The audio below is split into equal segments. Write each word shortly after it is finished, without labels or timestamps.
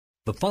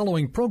The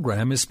following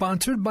program is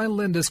sponsored by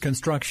Lindus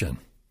Construction.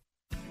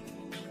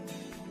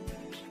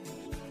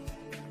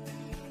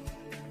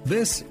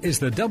 This is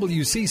the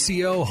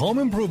WCCO Home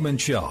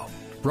Improvement Show,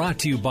 brought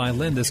to you by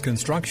Lindus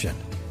Construction.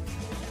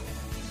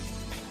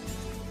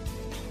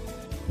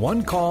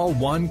 One call,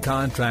 one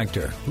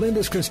contractor.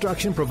 Lindus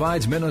Construction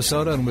provides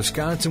Minnesota and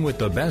Wisconsin with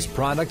the best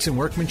products and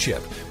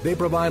workmanship. They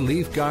provide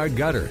leaf guard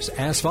gutters,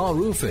 asphalt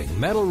roofing,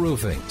 metal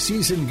roofing,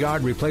 season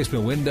guard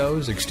replacement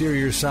windows,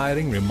 exterior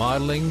siding,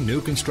 remodeling, new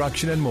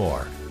construction, and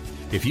more.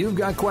 If you've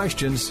got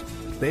questions,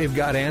 they've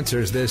got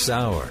answers this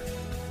hour.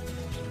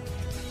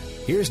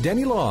 Here's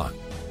Denny Long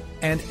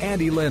and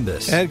Andy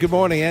Lindus. And good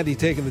morning, Andy.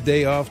 Taking the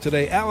day off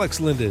today. Alex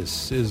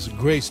Lindus is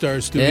Great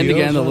Star Studios. And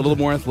again, a little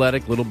more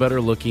athletic, a little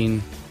better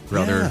looking.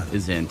 Brother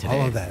is in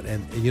today. All of that.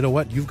 And you know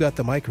what? You've got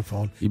the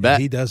microphone. You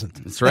bet. He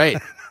doesn't. That's right.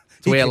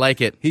 That's the way I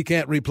like it. He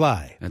can't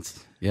reply.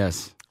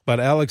 Yes. But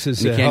Alex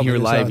is he can't hear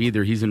live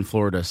either. He's in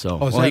Florida, so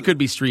he could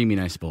be streaming,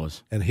 I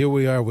suppose. And here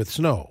we are with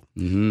snow.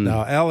 Mm-hmm.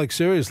 Now, Alex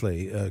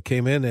seriously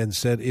came in and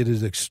said it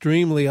is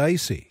extremely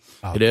icy.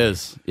 It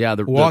is. Yeah,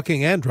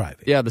 walking and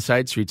driving. Yeah, the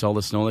side streets, all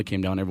the snow that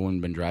came down, everyone's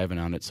been driving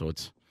on it, so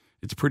it's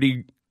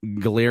pretty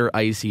glare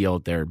icy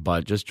out there.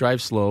 But just drive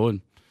slow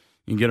and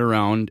you can get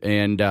around.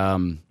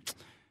 And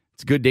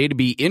it's a good day to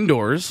be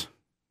indoors,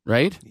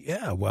 right?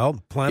 Yeah,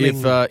 well,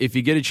 planning. If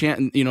you get a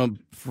chance,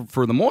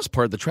 for the most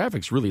part, the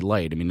traffic's really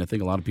light. I mean, I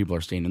think a lot of people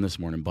are staying in this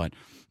morning, but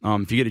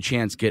if you get a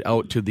chance, get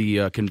out to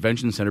the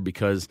convention center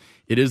because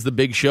it is the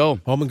big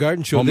show. Home and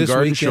Garden Show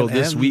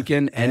this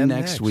weekend and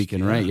next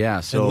weekend, right?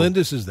 Yeah. So and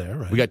Lindus is there,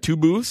 right? We got two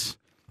booths.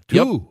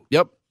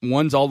 Yep.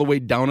 One's all the way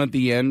down at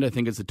the end. I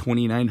think it's the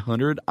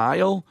 2900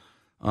 aisle.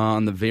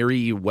 On the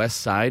very west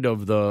side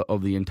of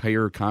the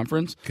entire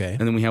conference. Okay.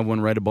 And then we have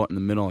one right about in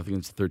the middle. I think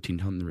it's the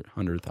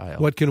 1300th aisle.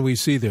 What can we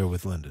see there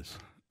with Lindus?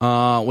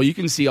 Well, you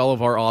can see all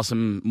of our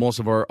most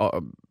of our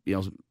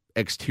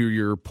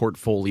exterior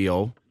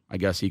portfolio, I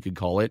guess you could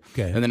call it.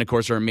 Okay. And then, of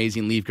course, our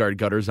amazing leaf guard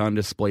gutters on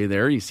display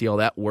there. You see how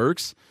that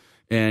works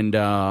and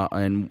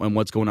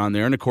what's going on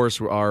there. And, of course,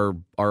 our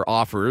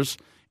offers.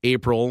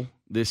 April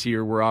this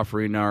year, we're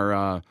offering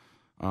our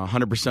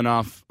 100%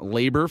 off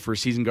labor for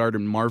Season Guard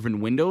and Marvin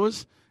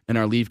windows and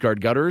our leaf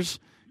guard gutters.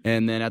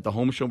 And then at the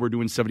home show, we're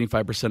doing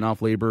 75%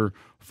 off labor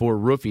for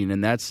roofing.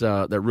 And that's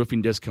that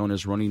roofing discount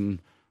is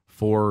running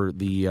for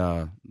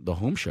the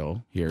home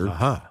show here.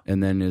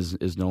 And then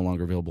is no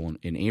longer available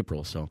in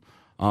April. So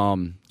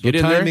get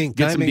in there,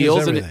 get some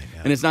deals. And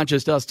it's not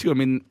just us, too. I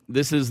mean,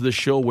 this is the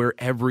show where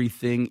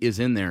everything is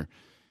in there.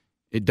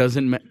 It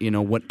doesn't,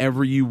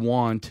 whatever you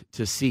want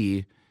to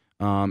see,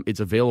 it's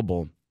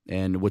available.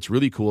 And what's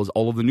really cool is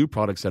all of the new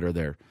products that are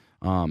there.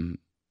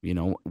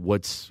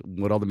 What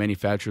all the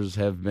manufacturers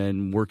have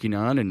been working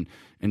on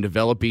and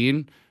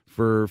developing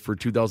for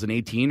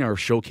 2018 are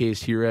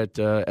showcased here at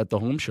the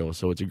home show.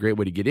 So it's a great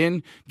way to get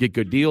in, get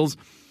good deals.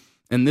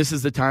 And this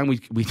is the time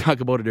we talk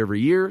about it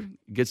every year.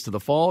 It gets to the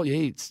fall.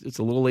 Hey, it's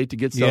a little late to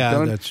get stuff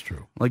done. Yeah, that's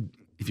true. Like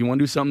if you want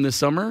to do something this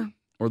summer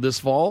or this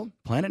fall,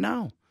 plan it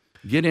now.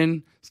 Get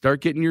in,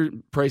 start getting your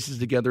prices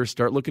together,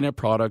 start looking at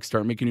products,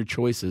 start making your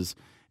choices.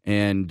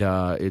 And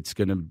it's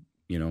going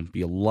to,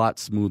 be a lot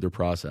smoother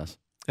process.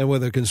 And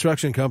with a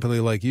construction company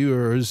like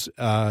yours,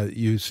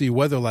 you see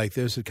weather like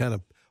this, it kind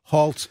of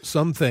halts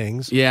some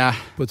things. Yeah.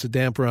 Puts a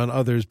damper on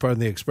others, pardon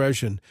the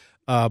expression.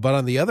 But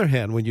on the other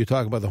hand, when you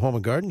talk about the Home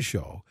and Garden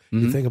Show,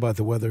 you think about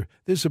the weather.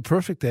 This is a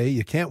perfect day.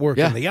 You can't work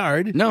in the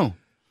yard. No.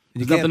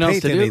 You can't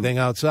paint anything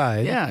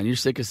outside. Yeah, and you're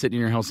sick of sitting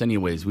in your house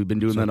anyways. We've been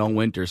doing that all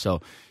winter. So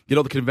get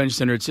out to the convention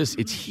center.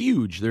 It's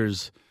huge.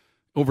 There's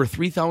over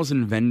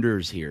 3,000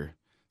 vendors here.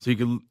 So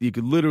you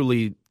could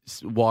literally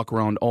walk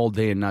around all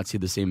day and not see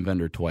the same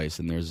vendor twice.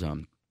 And there's a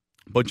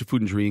bunch of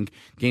food and drink,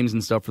 games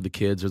and stuff for the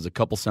kids. There's a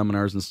couple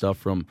seminars and stuff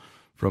from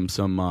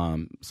some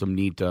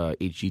neat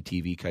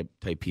HGTV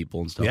type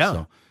people and stuff.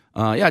 Yeah.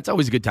 So it's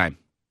always a good time.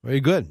 Very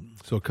good.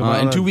 So come on.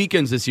 And 2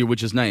 weekends this year,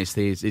 which is nice.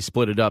 They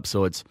split it up,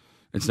 so it's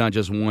not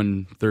just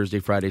one Thursday,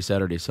 Friday,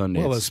 Saturday,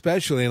 Sunday. Well,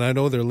 especially, and I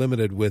know they're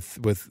limited with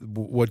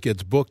what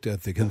gets booked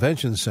at the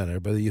convention center,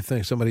 but you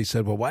think somebody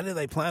said, well, why did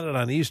they plan it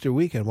on Easter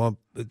weekend? Well,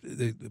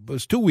 it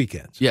was 2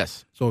 weekends.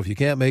 Yes. So if you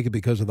can't make it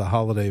because of the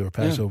holiday or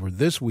Passover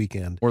this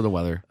weekend. Or the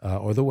weather.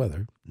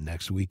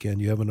 Next weekend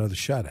you have another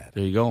shot at it.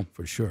 There you go.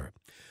 For sure.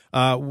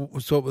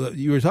 So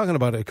you were talking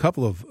about a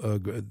couple of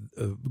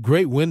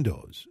great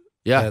windows.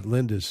 Yeah. That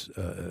Lindus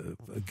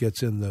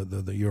gets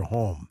in your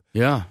home.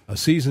 Yeah. A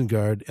Season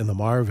Guard and the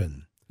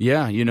Marvin.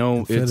 Yeah,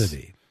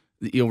 Infinity.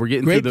 We're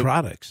getting great through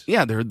products.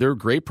 Yeah, they're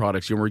great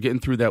products. We're getting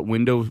through that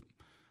window.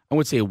 I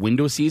would say a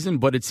window season,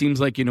 but it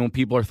seems like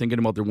people are thinking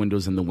about their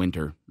windows in the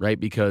winter, right?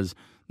 Because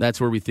that's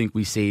where we think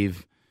we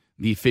save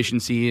the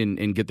efficiency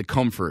and get the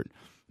comfort.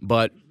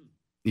 But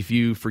if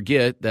you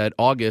forget that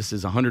August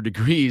is 100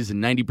 degrees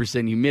and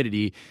 90%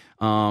 humidity,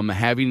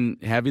 having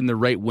the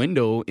right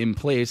window in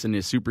place and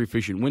a super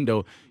efficient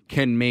window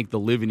can make the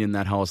living in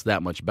that house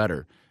that much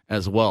better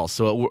as well.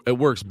 So it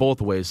works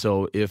both ways.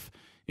 So if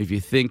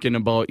you're thinking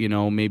about,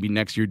 maybe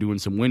next year doing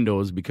some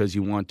windows because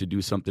you want to do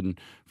something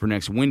for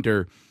next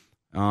winter,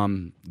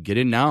 get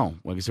in now.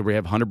 Like I said, we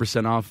have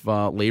 100%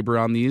 off labor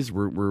on these.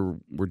 We're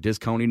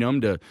discounting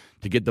them to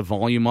get the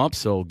volume up.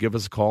 So give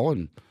us a call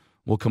and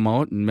we'll come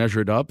out and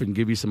measure it up and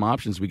give you some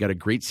options. We got a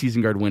great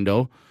Season Guard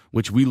window,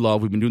 which we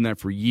love. We've been doing that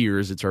for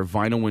years. It's our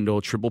vinyl window,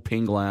 triple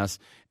pane glass,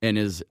 and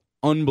is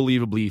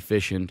unbelievably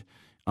efficient.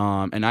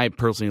 And I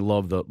personally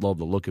love the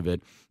look of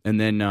it. And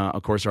then,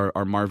 of course,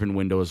 our Marvin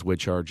windows,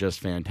 which are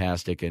just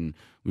fantastic, and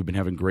we've been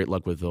having great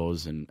luck with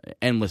those and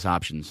endless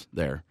options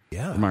there.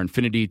 Yeah. From our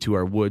Infinity to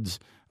our wood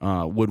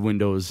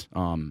windows,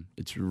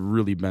 it's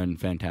really been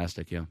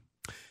fantastic, yeah.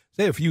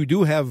 Say, if you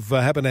do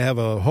happen to have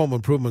a home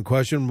improvement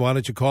question, why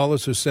don't you call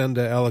us or send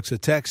Alex a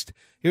text?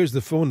 Here's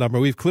the phone number.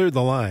 We've cleared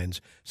the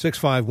lines,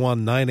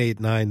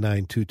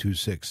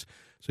 651-989-9226.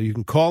 So you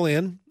can call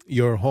in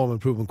your home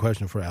improvement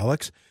question for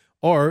Alex,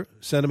 or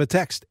send him a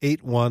text,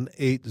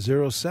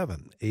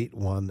 81807,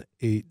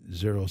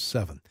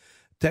 81807.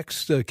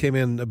 Text came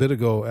in a bit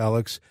ago,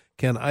 Alex.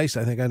 Can ice,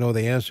 I think I know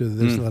the answer to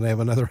this, and then I have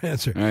another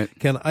answer. Right.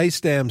 Can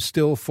ice dams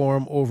still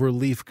form over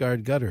leaf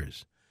guard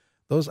gutters?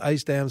 Those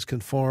ice dams can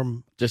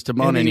form just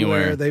about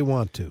anywhere they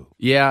want to.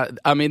 Yeah,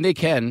 I mean, they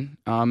can.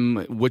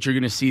 What you're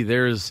going to see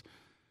there is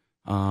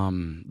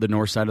the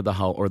north side of the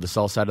house or the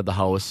south side of the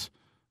house,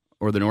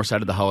 or the north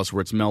side of the house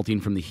where it's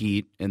melting from the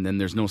heat, and then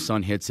there's no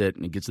sun hits it,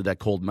 and it gets to that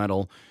cold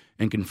metal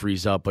and can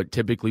freeze up. But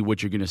typically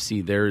what you're going to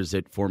see there is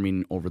it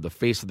forming over the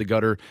face of the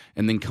gutter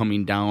and then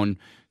coming down.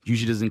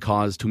 Usually doesn't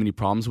cause too many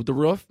problems with the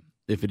roof.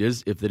 If it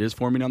is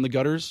forming on the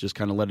gutters, just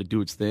kind of let it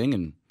do its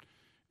thing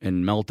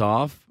and melt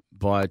off.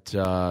 But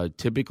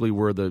typically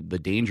where the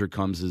danger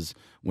comes is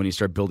when you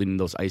start building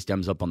those ice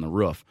dams up on the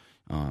roof.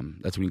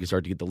 That's when you can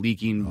start to get the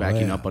leaking,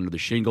 backing up under the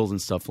shingles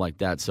and stuff like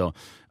that. So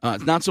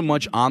it's not so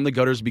much on the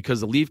gutters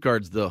because the leaf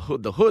guards, the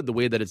hood, the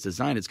way that it's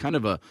designed, it's kind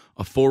of a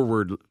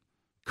forward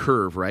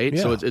curve, right?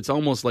 Yeah. So it's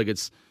almost like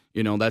it's,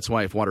 that's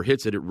why if water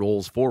hits it, it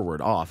rolls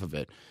forward off of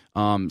it.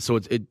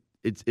 So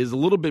it is a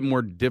little bit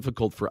more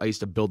difficult for ice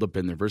to build up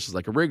in there versus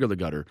like a regular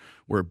gutter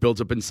where it builds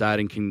up inside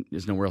and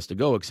there's nowhere else to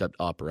go except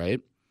up, right?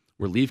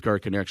 Where leaf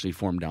guard can actually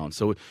form down.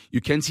 So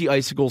you can see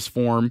icicles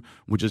form,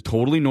 which is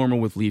totally normal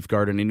with leaf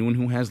guard, and anyone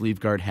who has leaf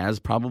guard has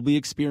probably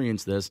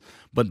experienced this,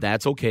 but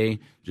that's okay.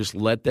 Just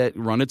let that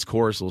run its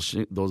course.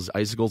 Those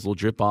icicles will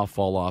drip off,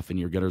 fall off, and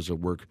your gutters will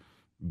work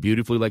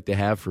beautifully like they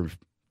have for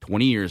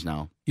 20 years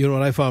now. You know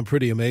what I found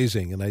pretty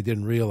amazing, and I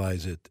didn't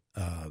realize it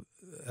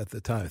at the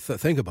time.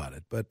 Think about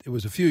it, but it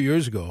was a few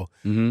years ago.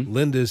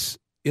 Lindus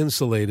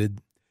insulated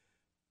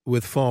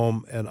with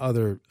foam and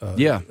other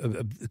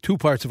two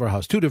parts of our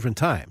house, two different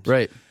times.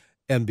 Right.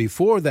 And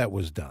before that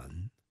was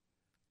done,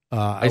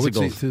 I would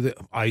say through the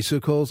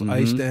icicles,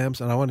 ice dams,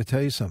 and I want to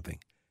tell you something.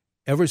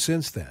 Ever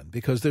since then,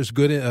 because there's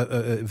good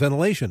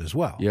ventilation as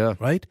well,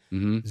 right?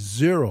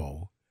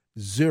 Zero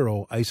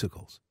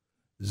icicles.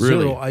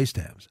 Really? Zero ice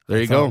dams. There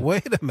you go.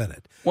 Wait a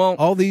minute. Well,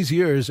 all these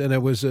years, and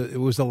it was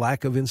a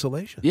lack of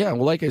insulation. Yeah,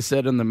 well, like I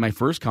said in my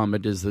first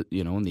comment is that,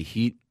 when the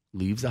heat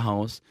leaves the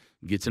house,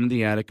 gets into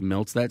the attic,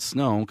 melts that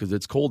snow because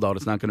it's cold out.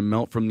 It's not going to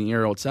melt from the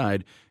air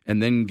outside,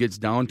 and then gets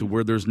down to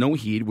where there's no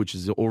heat, which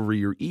is over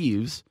your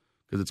eaves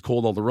because it's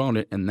cold all around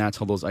it, and that's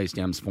how those ice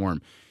dams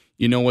form.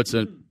 What's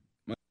a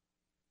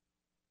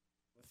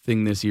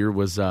thing this year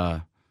was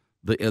the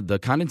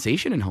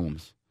condensation in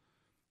homes.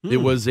 It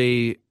was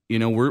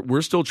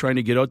we're still trying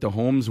to get out to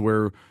homes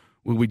where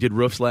we did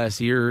roofs last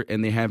year,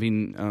 and they're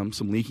having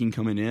some leaking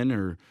coming in,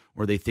 or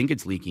they think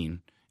it's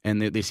leaking. And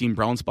they see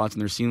brown spots in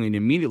their ceiling.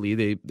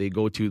 Immediately, they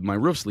go to my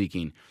roof's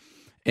leaking,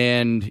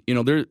 and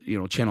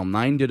Channel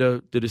 9 did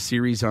a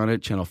series on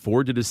it. Channel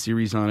 4 did a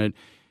series on it.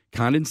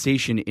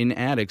 Condensation in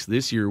attics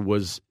this year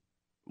was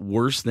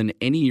worse than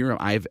any year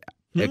I've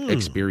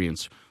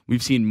experienced.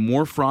 We've seen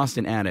more frost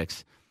in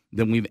attics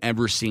than we've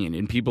ever seen,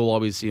 and people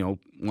always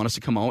want us to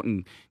come out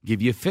and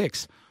give you a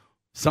fix.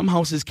 Some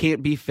houses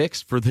can't be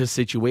fixed for this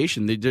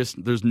situation.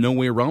 There's no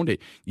way around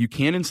it. You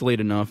can't insulate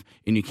enough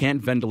and you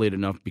can't ventilate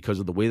enough because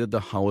of the way that the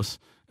house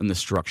and the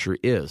structure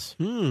is.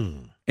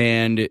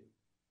 And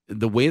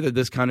the way that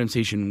this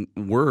condensation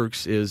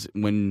works is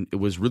when it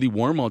was really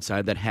warm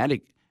outside, that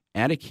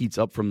attic heats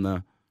up from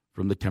the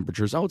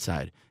temperatures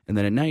outside. And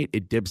then at night,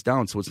 it dips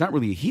down. So it's not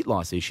really a heat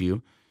loss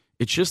issue.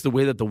 It's just the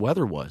way that the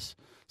weather was.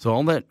 So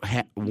all that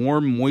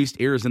warm, moist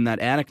air is in that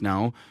attic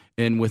now,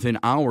 and within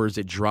hours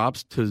it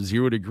drops to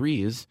 0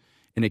 degrees,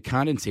 and it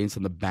condensates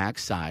on the back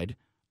side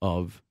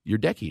of your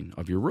decking,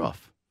 of your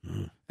roof.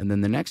 And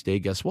then the next day,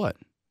 guess what?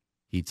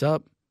 Heats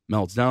up,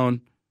 melts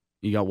down,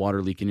 you got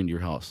water leaking into your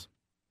house.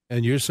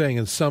 And you're saying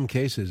in some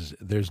cases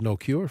there's no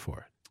cure for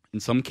it? In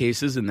some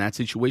cases, in that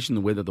situation,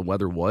 the way that the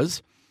weather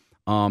was,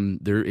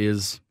 there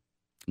is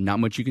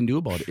not much you can do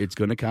about it. It's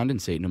going to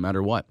condensate no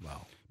matter what.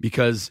 Wow.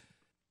 Because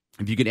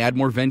if you can add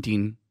more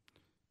venting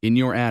in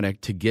your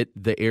attic to get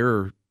the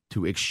air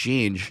to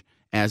exchange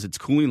as it's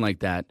cooling like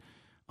that,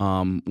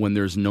 when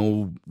there's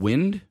no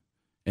wind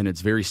and it's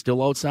very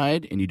still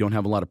outside and you don't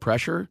have a lot of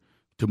pressure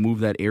to move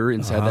that air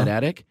inside that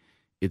attic,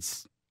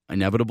 it's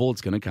inevitable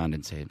it's going to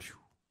condensate.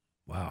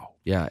 Wow.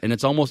 Yeah, and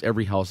it's almost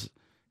every house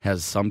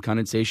has some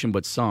condensation,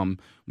 but some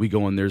we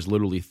go in, there's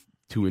literally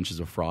 2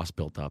 inches of frost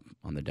built up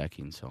on the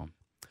decking. So,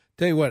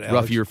 tell you what, Alex,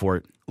 rough year for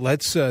it.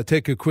 Let's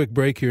take a quick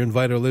break here.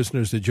 Invite our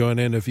listeners to join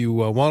in. If you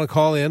want to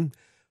call in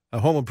a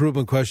home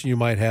improvement question you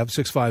might have,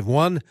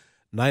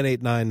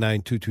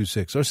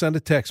 651-989-9226, or send a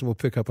text and we'll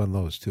pick up on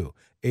those too,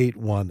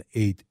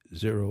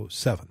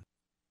 81807.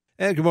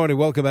 And good morning.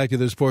 Welcome back to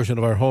this portion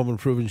of our Home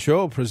Improvement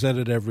Show,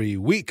 presented every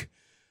week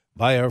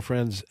by our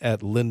friends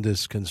at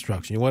Lindus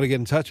Construction. You want to get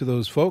in touch with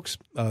those folks,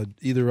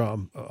 either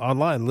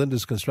online,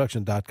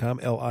 lindusconstruction.com,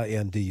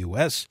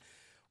 Lindus,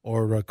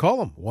 or call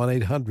them,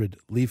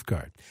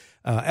 1-800-LEAF-GUARD.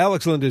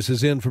 Alex Lindus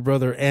is in for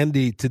Brother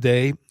Andy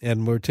today,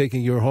 and we're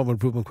taking your home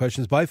improvement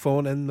questions by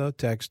phone and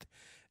text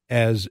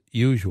as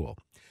usual.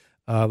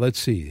 Let's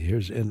see.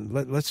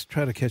 Let's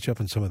try to catch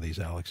up on some of these,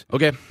 Alex.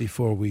 Okay.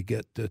 Before we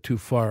get too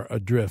far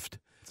adrift.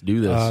 Let's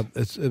do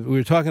this. We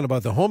were talking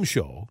about the home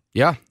show.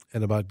 Yeah.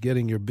 And about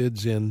getting your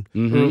bids in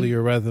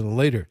earlier rather than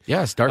later.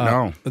 Yeah, start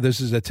now. This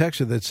is a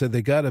texter that said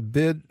they got a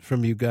bid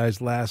from you guys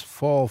last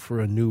fall for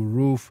a new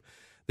roof.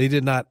 They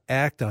did not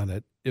act on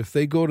it. If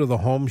they go to the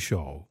home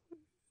show,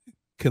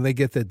 can they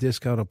get that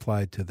discount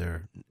applied to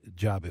their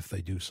job if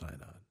they do sign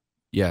on?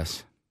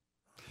 Yes.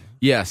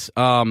 Yes.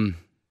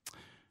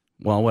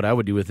 Well, what I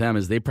would do with them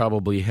is they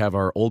probably have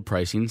our old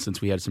pricing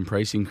since we had some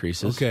price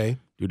increases. Okay.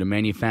 Due to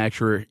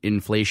manufacturer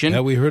inflation.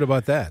 Yeah, we heard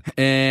about that.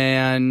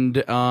 And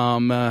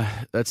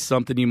that's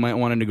something you might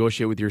want to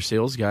negotiate with your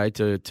sales guy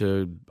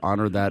to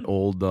honor that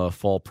old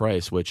fall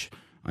price, which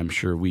I'm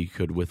sure we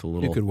could, with a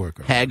little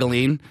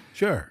haggling,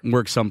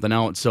 work something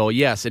out. So,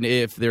 yes, and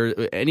if there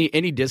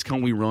any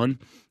discount we run,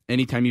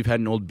 anytime you've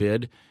had an old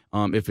bid,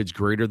 if it's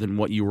greater than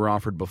what you were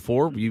offered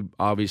before, we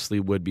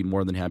obviously would be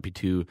more than happy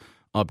to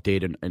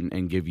update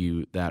and give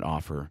you that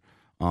offer.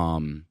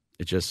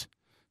 It's just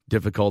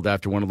difficult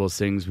after one of those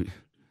things.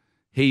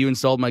 Hey, you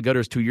installed my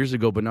gutters 2 years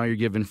ago, but now you're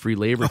giving free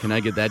labor. Can I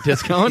get that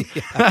discount?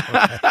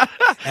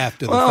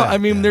 After the fact, I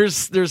mean,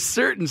 there's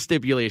certain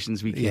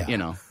stipulations we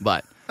can,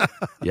 but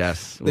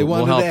yes,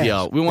 we'll help you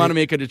out. We want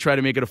to try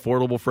to make it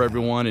affordable for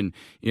everyone, and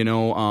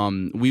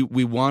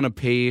we want to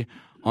pay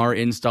our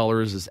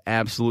installers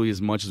absolutely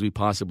as much as we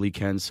possibly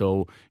can.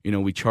 So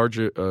we charge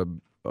a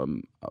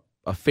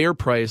fair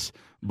price,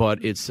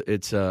 but it's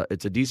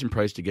a decent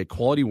price to get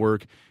quality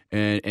work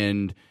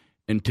and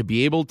to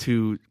be able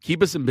to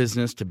keep us in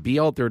business, to be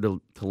out there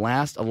to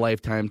last a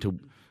lifetime.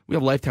 We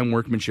have lifetime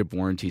workmanship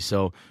warranty.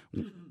 So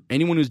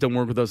anyone who's done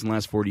work with us in the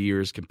last 40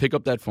 years can pick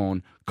up that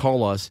phone,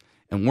 call us,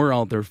 and we're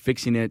out there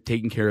fixing it,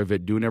 taking care of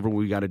it, doing whatever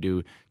we got to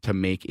do to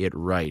make it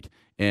right.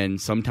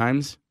 And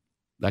sometimes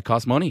that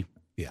costs money.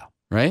 Yeah.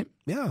 Right?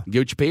 Yeah. Get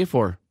what you pay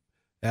for.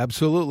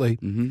 Absolutely.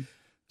 Mm-hmm.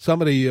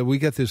 Somebody, we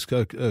get this,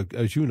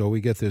 as you know,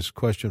 we get this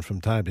question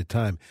from time to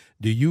time.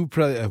 Do you,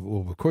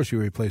 well, of course you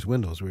replace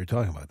windows. We were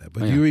talking about that.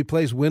 But do you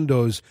replace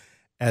windows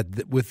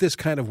with this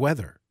kind of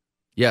weather?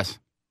 Yes.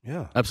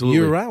 Yeah. Absolutely.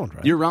 Year-round,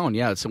 right? Year-round,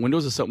 yeah. So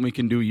windows is something we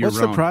can do year-round.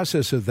 What's the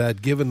process of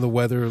that, given the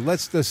weather?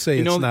 Let's just say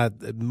it's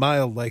not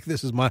mild like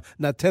this is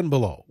not 10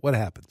 below. What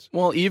happens?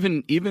 Well,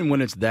 even when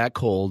it's that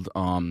cold,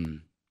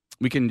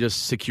 we can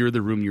just secure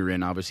the room you're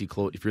in. Obviously,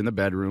 if you're in the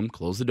bedroom,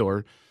 close the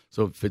door.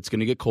 So if it's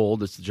going to get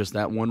cold, it's just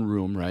that one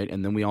room, right?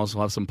 And then we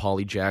also have some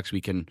poly jacks. We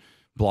can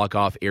block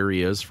off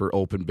areas for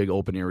big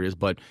open areas.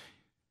 But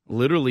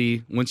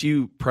literally, once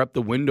you prep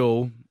the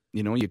window,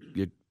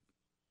 you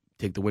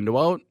take the window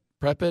out,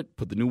 prep it,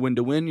 put the new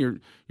window in. You're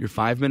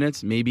 5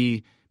 minutes,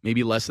 maybe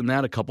less than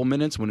that, a couple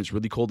minutes. When it's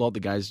really cold out, the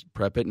guys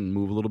prep it and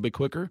move a little bit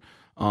quicker.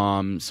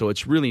 So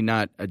it's really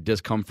not a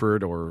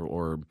discomfort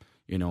or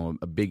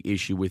a big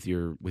issue with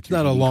your. It's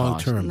not a long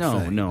term.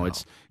 No.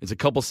 It's a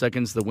couple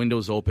seconds. The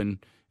window's open.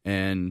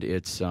 And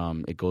it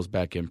goes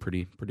back in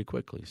pretty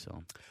quickly.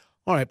 So,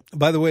 all right.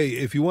 By the way,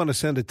 if you want to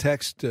send a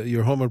text,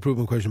 your home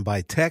improvement question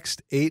by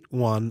text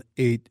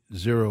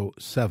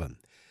 81807.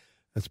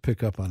 Let's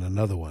pick up on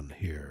another one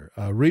here.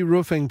 A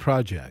re-roofing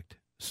project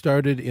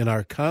started in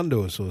our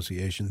condo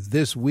association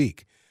this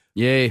week.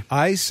 Yay!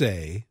 I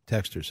say,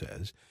 texter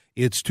says,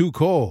 it's too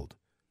cold.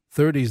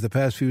 30s the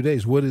past few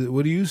days. What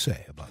do you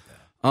say about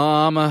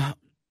that?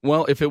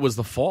 Well, if it was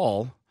the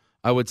fall,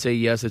 I would say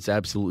yes, it's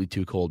absolutely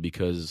too cold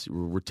because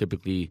we're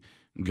typically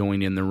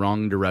going in the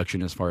wrong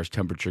direction as far as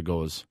temperature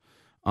goes.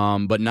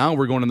 But now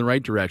we're going in the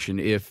right direction.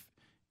 If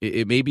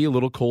it may be a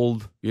little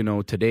cold,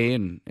 today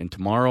and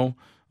tomorrow.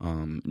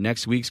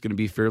 Next week's going to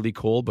be fairly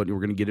cold, but we're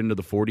going to get into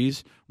the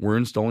 40s. We're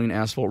installing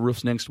asphalt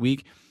roofs next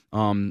week.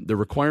 The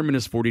requirement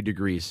is 40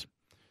 degrees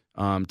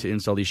to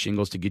install these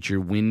shingles to get your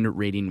wind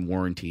rating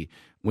warranty.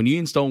 When you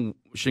install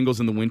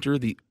shingles in the winter,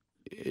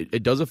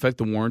 it does affect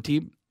the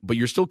warranty, but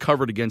you're still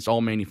covered against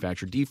all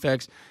manufacturer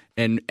defects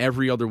and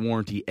every other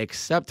warranty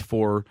except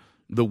for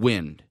the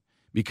wind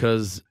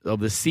because of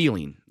the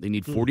sealing. They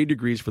need 40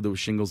 degrees for those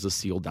shingles to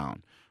seal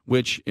down,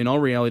 which in all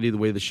reality, the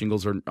way the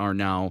shingles are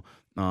now,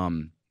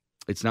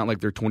 it's not like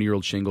they're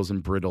 20-year-old shingles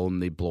and brittle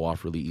and they blow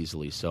off really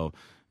easily. So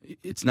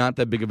it's not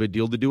that big of a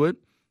deal to do it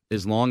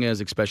as long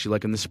as, especially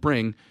like in the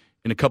spring,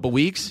 in a couple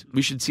weeks,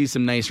 we should see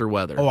some nicer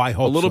weather. Oh, I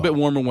hope a little bit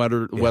warmer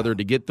weather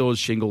to get those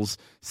shingles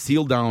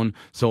sealed down.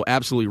 So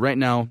absolutely, right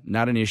now,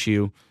 not an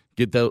issue.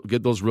 get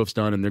those roofs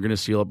done, and they're going to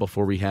seal up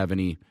before we have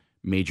any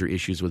major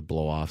issues with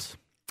blow-offs.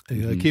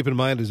 Keep in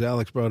mind, as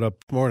Alex brought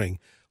up this morning,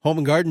 Home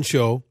and Garden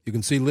Show, you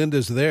can see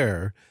Lindus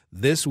there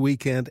this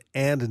weekend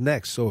and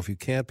next. So if you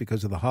can't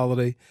because of the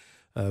holiday,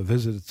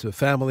 visit a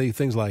family,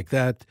 things like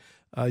that,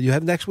 you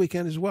have next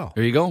weekend as well.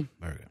 There you go.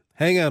 Very good.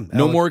 Hang on.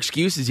 No more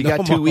excuses. You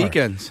got 2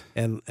 weekends.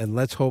 And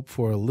let's hope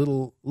for a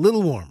little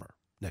warmer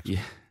next week.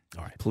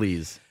 All right.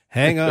 Please.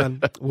 Hang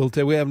on.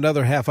 We have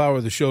another half hour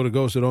of the show to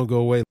go, so don't go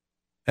away.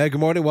 Hey,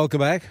 good morning. Welcome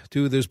back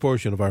to this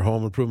portion of our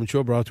Home Improvement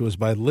Show, brought to us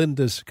by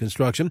Lindus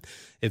Construction.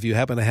 If you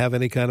happen to have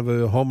any kind of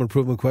a home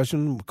improvement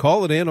question,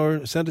 call it in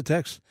or send a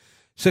text,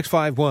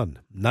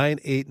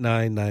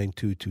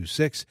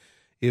 651-989-9226.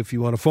 If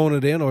you want to phone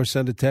it in or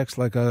send a text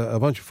like a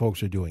bunch of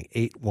folks are doing,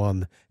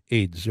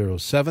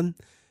 81807,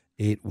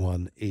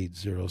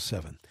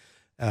 81807.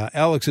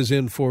 Alex is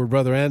in for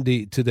Brother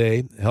Andy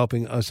today,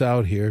 helping us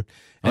out here.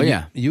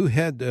 And you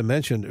had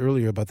mentioned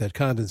earlier about that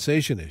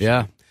condensation issue.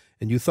 Yeah.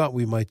 And you thought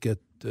we might get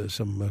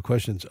some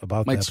questions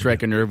about that. Might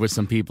strike a nerve with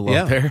some people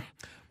out there.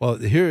 Well,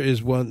 here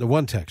is one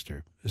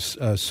texter.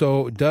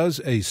 So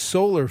does a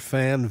solar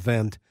fan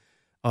vent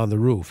on the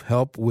roof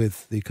help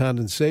with the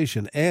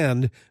condensation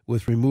and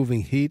with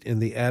removing heat in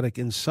the attic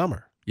in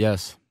summer?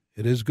 Yes.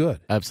 It is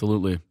good.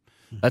 Absolutely.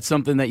 That's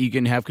something that you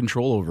can have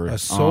control over. A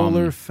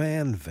solar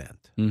fan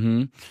vent.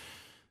 Mm-hmm.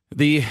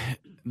 The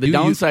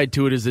downside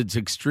to it is it's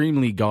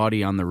extremely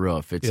gaudy on the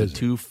roof. It's a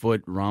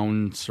 2-foot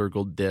round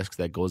circled disc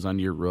that goes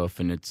onto your roof,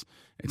 and it's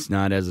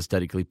not as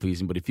aesthetically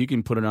pleasing. But if you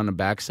can put it on the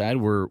backside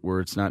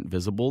where it's not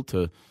visible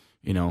to,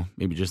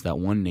 maybe just that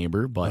one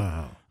neighbor,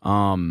 but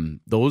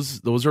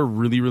those are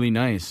really, really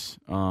nice.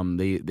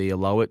 They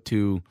allow it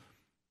to,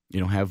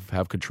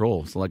 have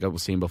control. So like I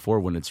was saying before,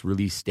 when it's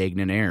really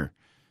stagnant air,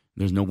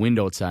 there's no wind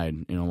outside.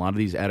 A lot of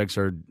these attics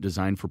are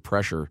designed for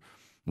pressure,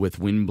 with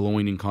wind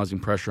blowing and causing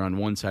pressure on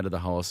one side of the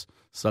house,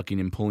 sucking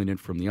and pulling it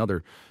from the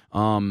other.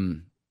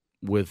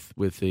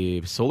 With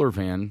a solar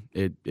fan,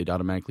 it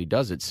automatically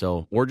does it.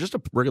 So, or just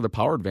a regular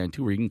powered fan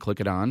too, where you can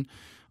click it on.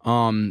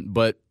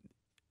 But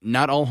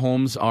not all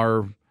homes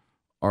are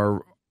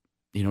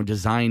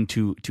designed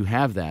to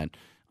have that.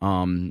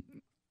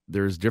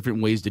 There's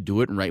different ways to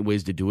do it and right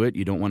ways to do it.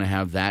 You don't want to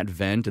have that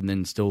vent and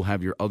then still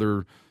have your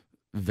other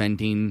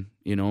venting,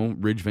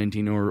 ridge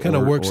venting or kind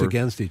of works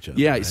against each other.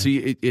 Yeah, right?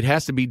 See, it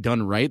has to be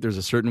done right. There's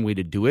a certain way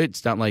to do it.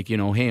 It's not like, hey,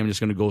 I'm just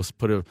going to go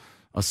put a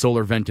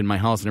solar vent in my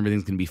house and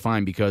everything's going to be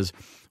fine, because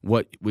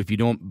if you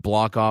don't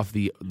block off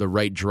the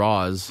right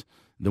draws,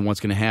 then what's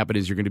going to happen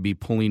is you're going to be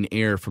pulling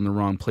air from the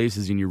wrong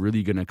places and you're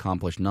really going to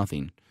accomplish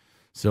nothing.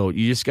 So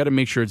you just got to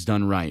make sure it's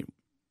done right.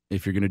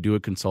 If you're going to do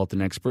it, consult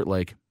an expert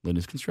like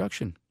Lindus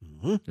Construction.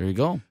 Mm-hmm. There you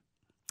go.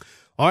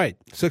 All right,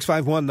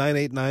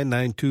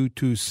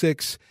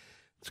 651-989-9226.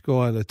 Let's go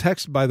on. The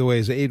text, by the way,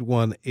 is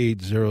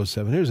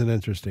 81807. Here's an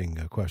interesting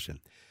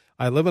question.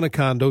 I live in a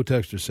condo,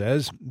 texter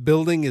says.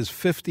 Building is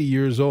 50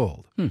 years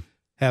old.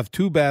 Have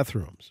 2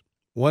 bathrooms.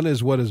 One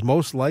is what is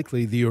most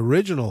likely the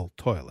original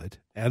toilet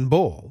and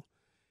bowl,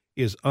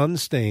 is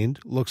unstained,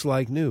 looks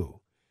like new.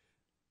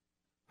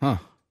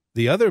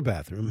 The other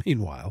bathroom,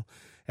 meanwhile,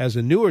 has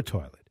a newer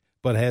toilet,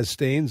 but has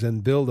stains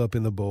and buildup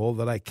in the bowl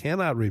that I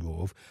cannot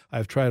remove.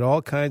 I've tried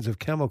all kinds of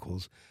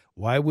chemicals.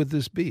 Why would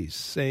this be?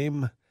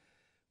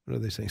 What are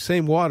they saying?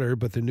 Same water,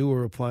 but the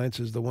newer appliance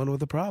is the one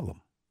with the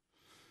problem.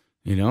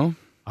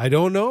 I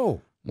don't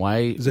know. Why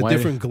is it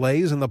different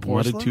glaze in the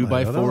porcelain?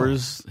 Why the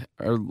 2x4s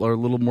are a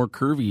little more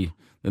curvy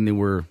than they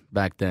were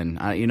back then?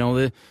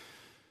 The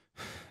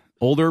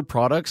older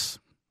products,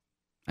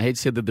 I hate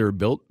to say that they're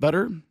built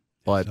better,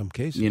 but in some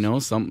cases,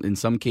 in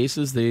some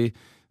cases the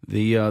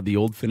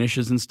old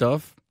finishes and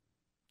stuff,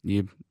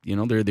 they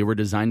were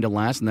designed to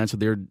last, and that's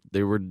what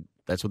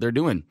that's what they're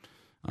doing.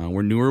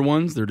 Where newer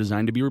ones, they're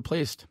designed to be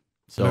replaced.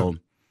 So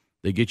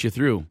they get you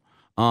through.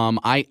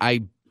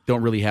 I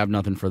don't really have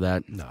nothing for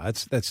that. No,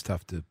 that's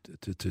tough to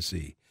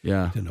see.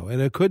 Yeah. To know. And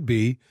it could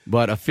be.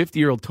 But a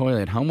 50-year-old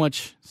toilet, how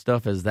much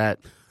stuff has that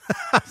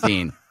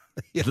seen?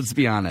 Yes. Let's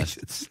be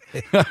honest.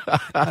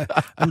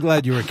 I'm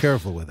glad you were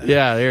careful with that.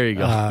 Yeah, there you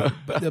go.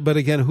 But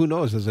again, who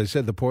knows? As I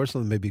said, the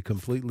porcelain may be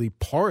completely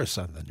porous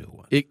on the new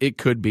one. It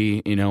could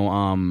be.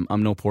 I'm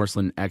no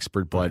porcelain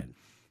expert, but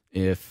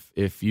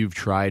if you've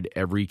tried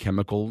every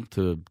chemical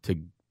to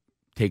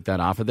take that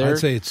off of there, I'd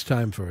say it's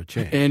time for a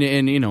change.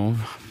 And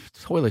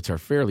toilets are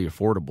fairly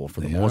affordable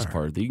for the most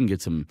part. You can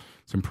get some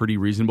pretty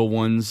reasonable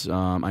ones.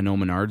 I know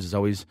Menards is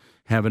always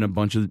having a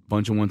bunch of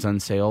ones on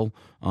sale.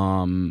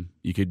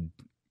 You could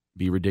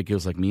be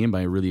ridiculous like me and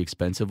buy a really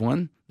expensive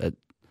one that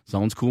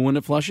sounds cool when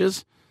it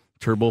flushes.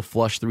 Turbo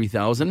Flush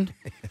 3000.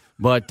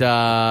 But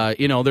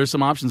there's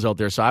some options out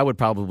there, so I would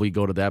probably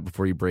go to that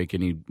before you break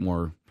any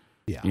more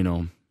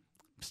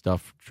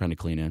stuff trying to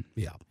clean it.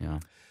 Yeah.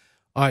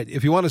 All right,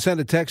 if you want to send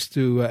a text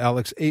to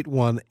Alex,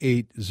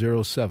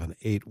 81807,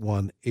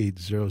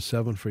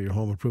 81807 for your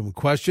home improvement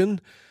question.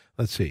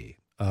 Let's see,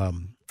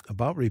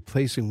 about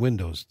replacing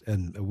windows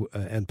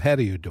and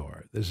patio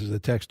door. This is a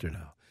texter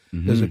now.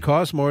 Mm-hmm. Does it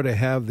cost more to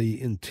have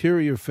the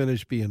interior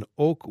finish be an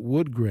oak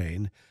wood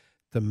grain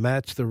to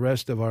match the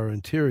rest of our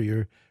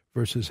interior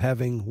versus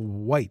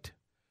having white?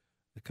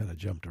 It kind of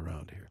jumped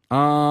around here.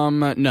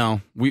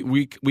 No.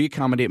 We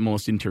accommodate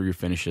most interior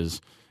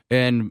finishes.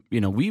 And,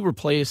 we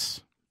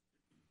replace,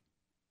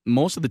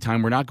 most of the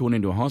time, we're not going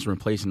into a house and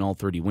replacing all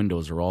 30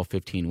 windows or all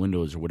 15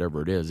 windows or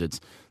whatever it is. It's,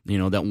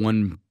 that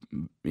one,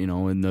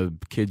 in the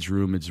kids'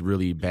 room, it's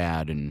really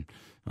bad. And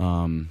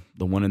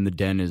the one in the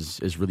den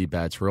is really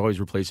bad. So we're always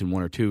replacing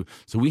one or two.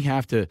 So we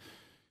have to,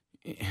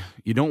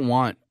 you don't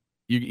want,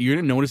 you're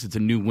going to notice it's a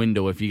new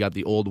window if you got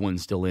the old one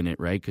still in it,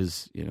 right?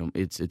 Because,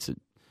 it's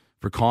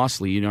for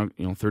costly,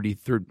 30,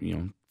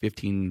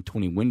 15,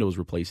 20 windows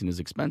replacing is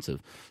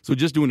expensive. So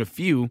just doing a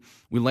few,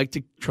 we like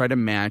to try to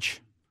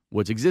match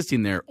what's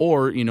existing there.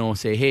 Or,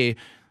 say, hey,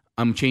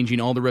 I'm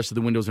changing all the rest of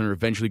the windows and are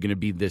eventually going to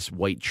be this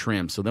white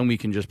trim. So then we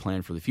can just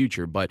plan for the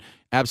future. But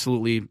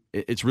absolutely,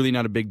 it's really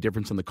not a big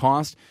difference in the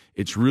cost.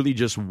 It's really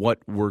just what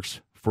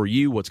works for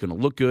you, what's going to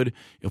look good.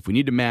 If we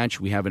need to match,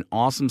 we have an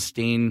awesome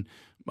stain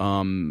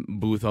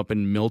booth up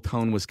in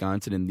Milltown,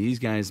 Wisconsin. And these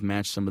guys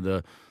match some of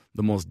the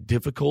most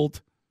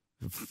difficult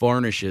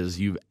varnishes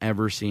you've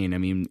ever seen. I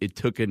mean,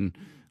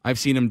 I've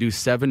seen them do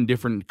 7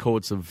 different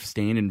coats of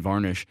stain and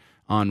varnish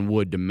on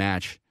wood to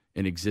match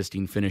an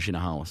existing finish in a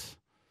house.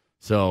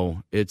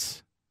 So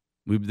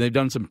they've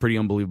done some pretty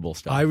unbelievable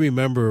stuff. I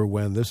remember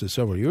when, this is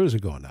several years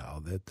ago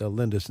now, that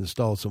Lindus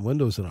installed some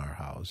windows in our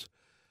house,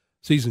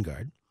 Season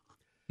Guard,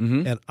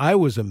 and I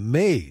was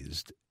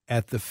amazed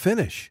at the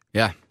finish.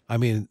 Yeah. I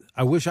mean,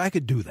 I wish I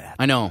could do that.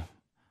 I know.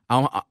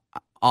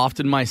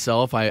 Often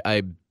myself,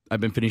 I've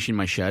been finishing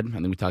my shed. I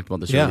think we talked about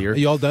this earlier. Are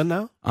you all done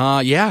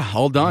now? Yeah,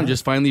 all done.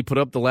 Just finally put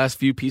up the last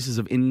few pieces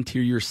of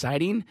interior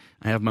siding.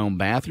 I have my own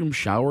bathroom,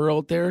 shower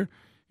out there.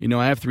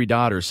 I have 3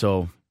 daughters,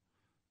 so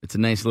it's a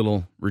nice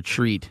little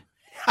retreat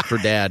for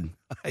Dad.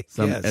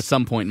 At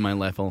some point in my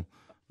life, I'll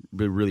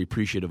be really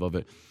appreciative of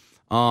it.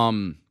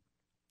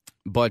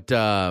 But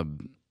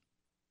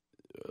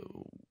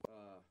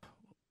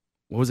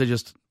what was I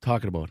just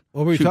talking about?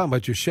 Well, we were talking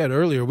about your shed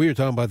earlier. We were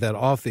talking about that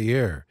off the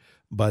air,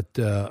 but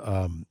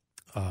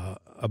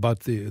about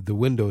the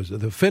windows,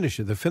 the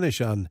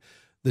finish on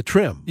the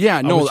trim.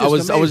 Yeah, no, I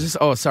was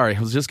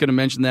just going to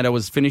mention that I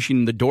was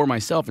finishing the door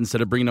myself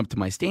instead of bringing it up to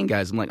my stain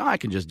guys. I'm like, I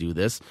can just do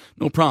this,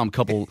 no problem.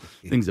 Couple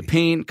things of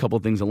paint, couple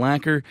things of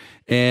lacquer,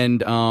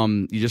 and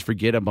you just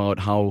forget about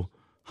how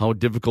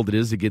difficult it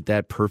is to get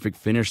that perfect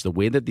finish. The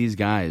way that these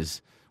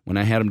guys, when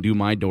I had them do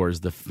my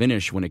doors, the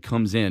finish when it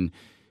comes in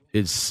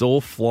is so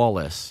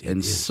flawless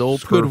and so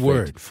perfect. Good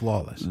word,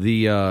 flawless.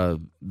 The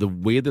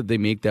way that they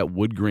make that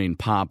wood grain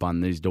pop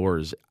on these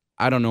doors,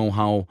 I don't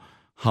know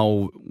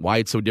why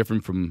it's so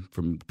different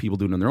from people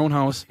doing it in their own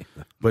house,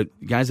 but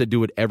guys that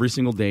do it every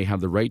single day have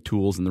the right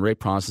tools and the right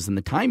process, and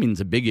the timing's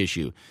a big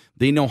issue.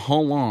 They know how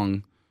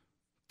long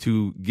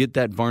to get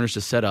that varnish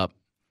to set up,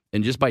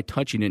 and just by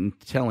touching it and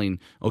telling,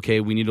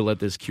 okay, we need to let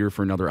this cure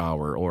for another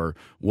hour or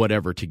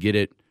whatever to get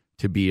it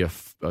to be a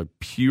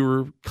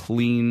pure,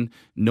 clean,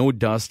 no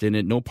dust in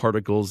it, no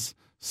particles,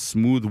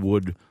 smooth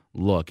wood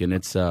look, and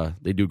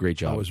they do a great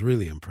job. I was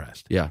really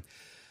impressed. Yeah.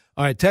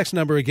 All right, text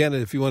number again,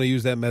 if you want to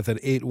use that method,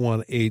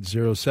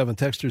 81807.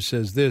 Texter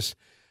says this,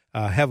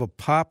 have a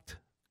popped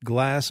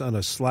glass on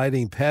a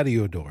sliding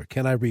patio door.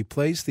 Can I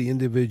replace the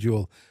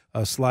individual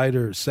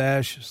slider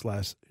sash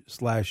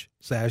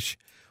sash,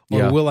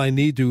 or will I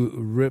need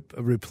to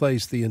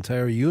replace the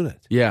entire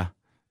unit? Yeah.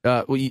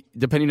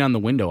 Depending on the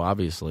window,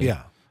 obviously.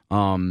 Yeah.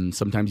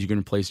 Sometimes you can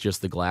replace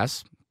just the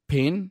glass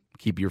pane,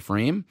 keep your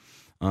frame,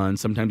 and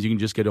sometimes you can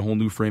just get a whole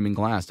new frame and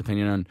glass,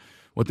 depending on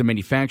what the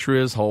manufacturer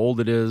is, how old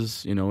it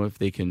is, if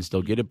they can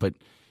still get it. But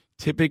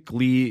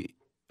typically,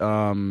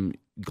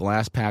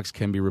 glass packs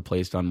can be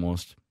replaced on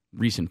most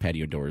recent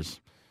patio doors.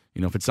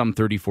 If it's some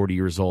 30, 40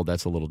 years old,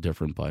 that's a little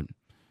different. But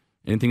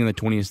anything in the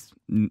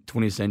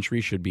 20th century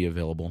should be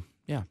available.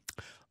 Yeah.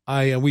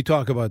 We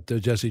talk about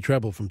Jesse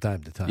Treble from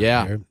time to time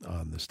here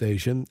on the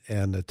station,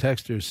 and the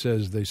texter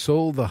says they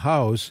sold the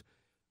house,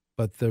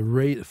 but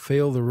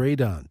failed the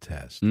radon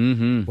test.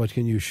 Mm-hmm. What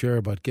can you share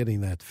about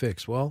getting that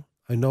fixed? Well,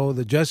 I know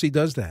that Jesse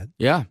does that.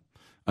 Yeah.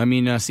 I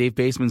mean,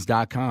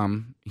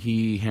 safebasements.com,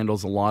 he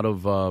handles a lot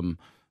of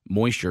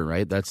moisture,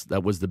 right?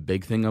 That was the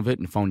big thing of it,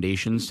 and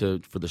foundations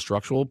for the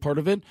structural part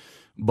of it.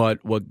 But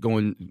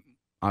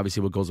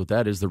obviously what goes with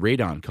that is the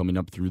radon coming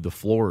up through the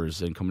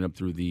floors and coming up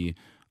through the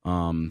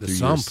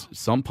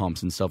sump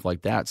pumps and stuff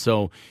like that.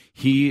 So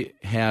he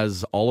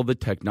has all of the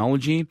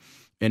technology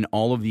and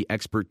all of the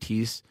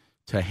expertise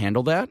to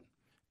handle that,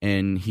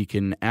 and he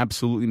can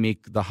absolutely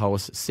make the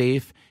house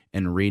safe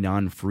and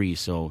radon free.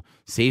 So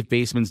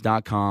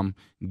safebasements.com,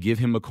 give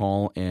him a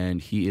call, and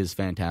he is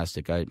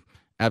fantastic. I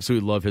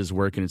absolutely love his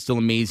work, and it's still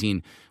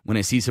amazing when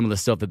I see some of the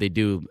stuff that they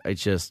do.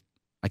 It's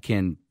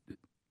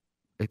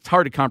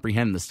hard to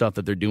comprehend the stuff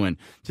that they're doing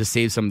to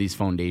save some of these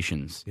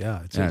foundations.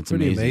 Yeah, it's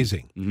pretty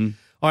amazing. Mm-hmm.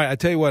 All right, I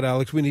tell you what,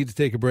 Alex, we need to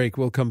take a break.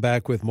 We'll come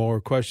back with more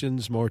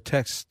questions, more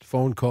text,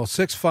 phone call,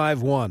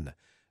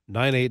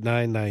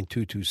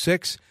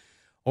 651-989-9226,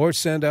 or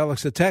send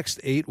Alex a text,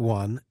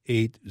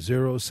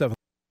 81807.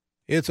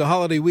 It's a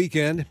holiday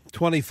weekend.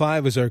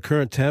 25 is our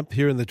current temp.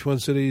 Here in the Twin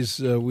Cities,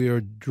 we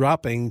are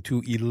dropping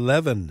to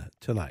 11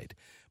 tonight.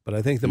 But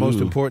I think the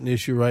most important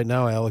issue right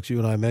now, Alex, you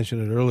and I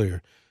mentioned it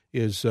earlier,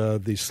 is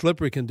the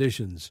slippery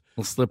conditions.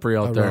 A little slippery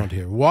out around there.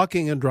 Here.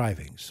 Walking and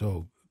driving.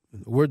 So,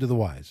 word to the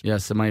wise.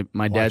 Yes, and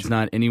my dad's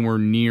not anywhere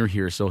near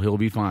here, so he'll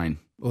be fine.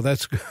 Well,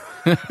 that's good.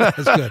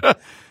 That's good. I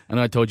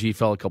know I told you he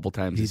fell a couple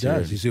times He this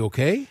does. year. Is he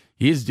okay?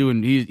 He's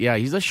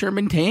a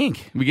Sherman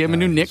tank. We gave him a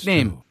new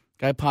nickname. True.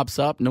 Guy pops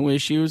up, no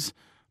issues.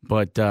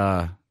 But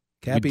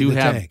Cappy the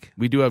tank.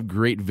 We do have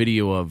great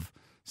video of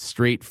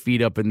straight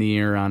feet up in the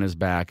air on his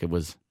back.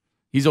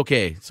 He's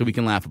okay, so we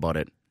can laugh about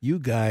it. You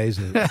guys,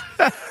 the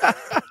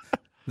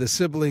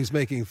siblings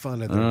making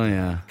fun of them. Oh,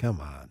 yeah. Come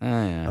on.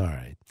 Oh, yeah. All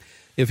right.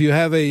 If you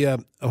have a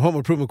home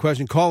improvement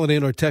question, call it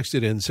in or text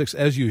it in,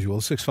 as usual,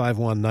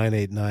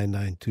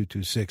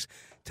 651-989-9226.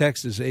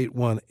 Text is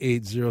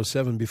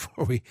 81807.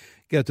 Before we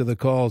get to the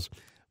calls,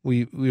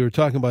 we were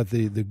talking about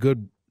the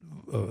good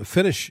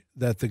finish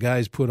that the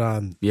guys put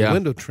on the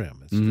window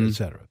trim, et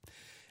cetera.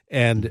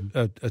 And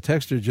a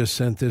texter just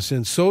sent this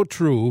in. So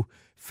true,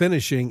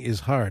 finishing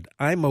is hard.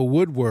 I'm a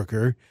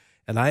woodworker,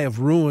 and I have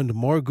ruined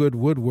more good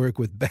woodwork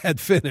with bad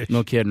finish.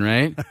 No kidding,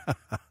 right?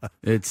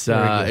 It's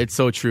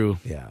so true.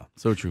 Yeah.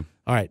 So true.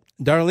 All right.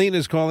 Darlene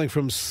is calling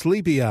from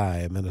Sleepy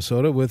Eye,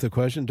 Minnesota, with a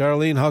question.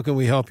 Darlene, how can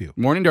we help you?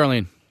 Morning,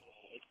 Darlene.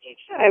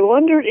 I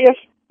wondered if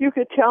you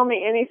could tell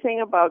me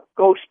anything about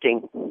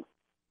ghosting.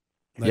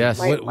 Yes.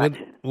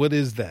 What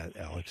is that,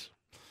 Alex?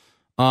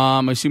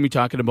 I assume you're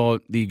talking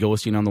about the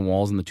ghosting on the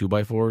walls and the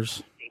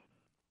 2x4s?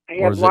 I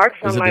have marks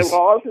on my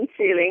walls and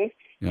ceilings,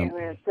 and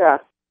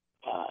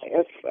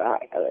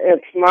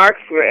it's marks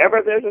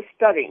wherever there's a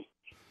study.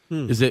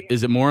 Is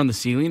it more on the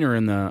ceiling or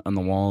on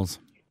the walls?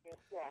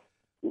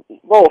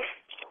 Both.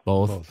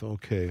 Both.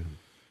 Okay.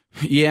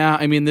 Yeah,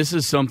 I mean, this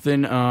is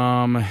something.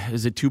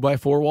 Is it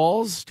 2x4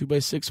 walls,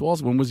 2x6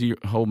 walls? When was your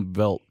home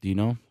built? Do you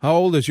know? How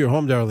old is your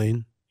home,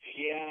 Darlene?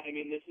 Yeah, I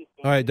mean, this is.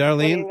 All right,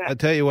 Darlene, I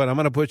tell you what, I'm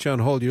going to put you on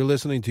hold. You're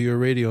listening to your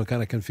radio and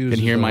kind of confused. I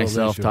can hear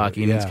myself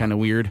talking. Yeah. It's kind of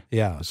weird.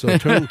 Yeah, so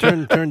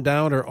turn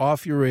down or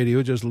off your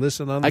radio. Just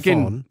listen on the phone. I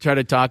can try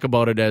to talk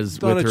about it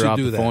with her off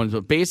the phone.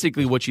 But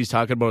basically, what she's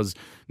talking about is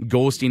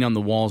ghosting on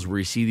the walls, where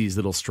you see these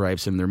little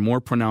stripes, and they're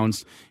more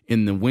pronounced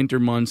in the winter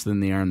months than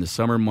they are in the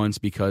summer months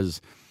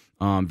because,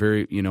 it's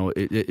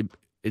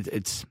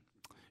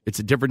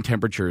a different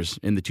temperatures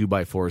in the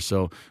 2x4.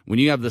 So when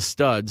you have the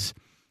studs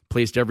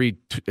placed every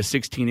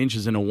 16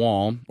 inches in a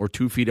wall or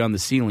 2 feet on the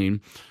ceiling,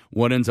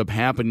 what ends up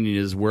happening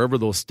is wherever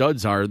those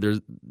studs are,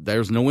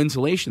 there's no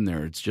insulation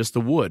there. It's just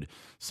the wood.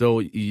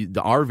 So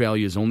the R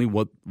value is only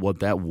what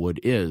that wood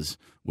is,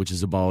 which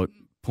is about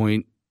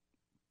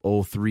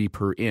 0.03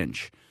 per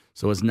inch.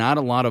 So it's not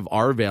a lot of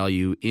R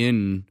value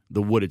in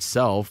the wood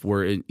itself,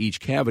 where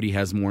each cavity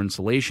has more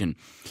insulation.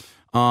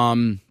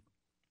 A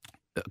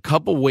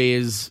couple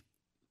ways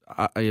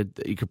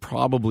you could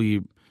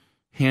probably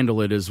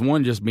handle it is,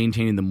 one, just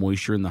maintaining the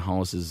moisture in the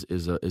house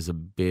is a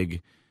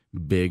big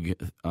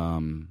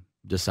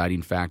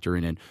deciding factor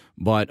in it.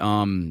 But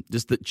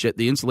just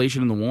the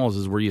insulation in the walls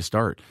is where you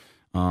start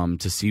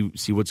to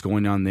see what's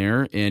going on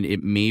there, and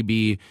it may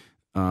be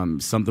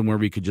something where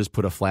we could just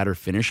put a flatter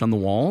finish on the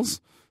walls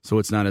so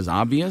it's not as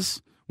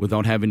obvious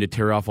without having to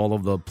tear off all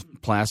of the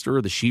plaster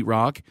or the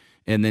sheetrock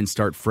and then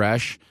start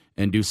fresh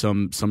and do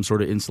some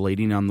sort of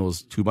insulating on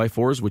those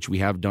 2x4s, which we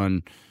have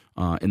done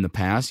in the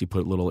past. You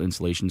put little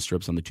insulation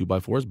strips on the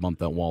 2x4s, bump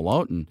that wall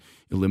out, and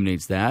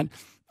eliminates that.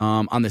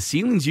 On the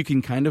ceilings, you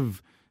can kind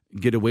of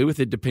get away with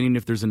it depending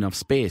if there's enough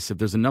space. If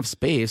there's enough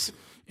space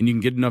and you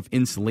can get enough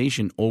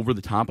insulation over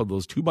the top of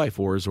those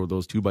 2x4s or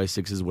those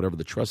 2x6s, whatever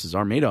the trusses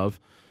are made of,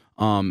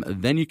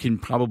 then you can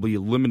probably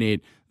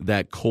eliminate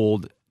that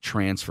cold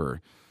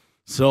transfer.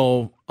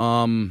 So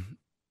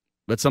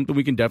that's something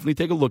we can definitely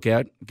take a look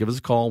at. Give us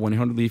a call,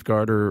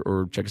 1-800-LEAF-GUARD,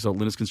 or check us out,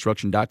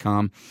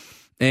 lindusconstruction.com.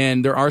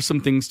 And there are some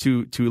things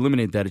to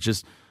eliminate that. It's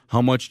just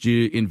how much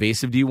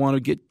invasive do you want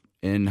to get,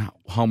 and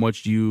how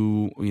much do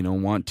you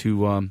want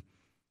to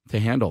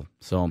handle.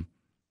 So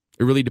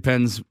it really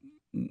depends,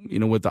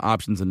 with the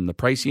options and the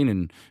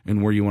pricing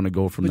and where you want to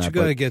go from that. But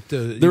you got to get.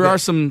 There are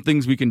some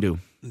things we can do.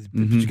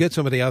 But you get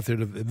somebody out there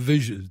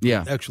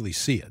to actually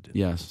see it.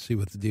 Yes, see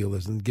what the deal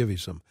is, and give you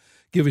some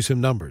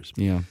numbers.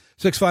 Yeah.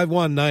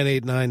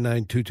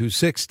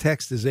 651-989-9226.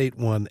 Text is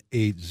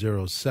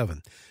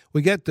 81807.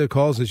 We get the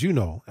calls, as you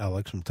know,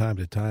 Alex, from time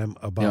to time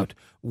about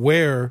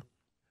where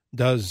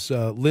does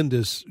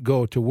Lindus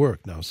go to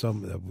work. Now,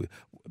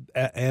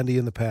 Andy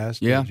in the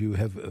past, you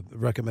have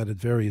recommended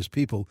various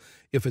people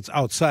if it's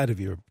outside of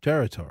your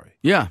territory.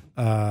 Yeah.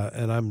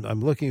 And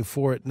I'm looking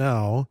for it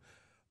now.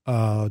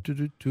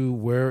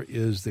 Where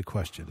is the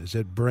question? Is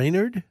it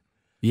Brainerd?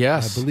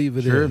 Yes. I believe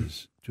it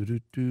is.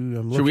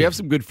 Sure, we have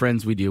some good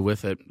friends we deal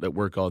with that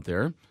work out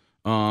there.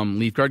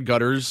 Leaf Guard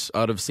Gutters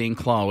out of St.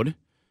 Cloud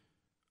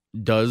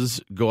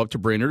does go up to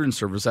Brainerd and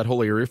service that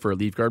whole area for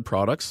Leaf Guard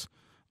products.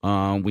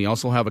 We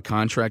also have a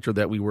contractor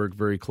that we work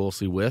very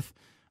closely with,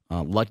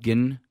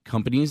 Lutgen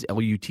Companies,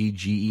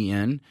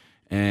 Lutgen,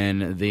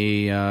 and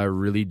they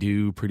really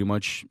do pretty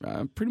much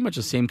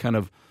the same kind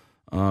of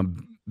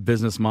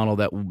business model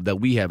that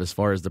we have as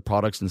far as the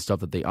products and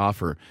stuff that they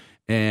offer.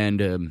 And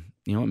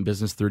in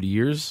business 30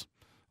 years,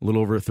 a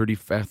little over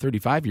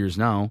 35 years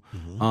now.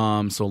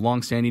 Mm-hmm. So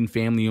long-standing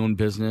family-owned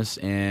business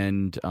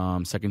and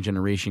second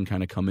generation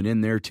kind of coming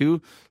in there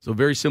too. So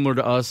very similar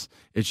to us.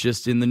 It's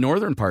just in the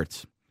northern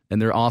parts,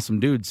 and they're awesome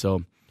dudes.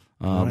 So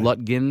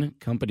Lutgen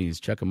Companies,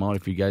 check them out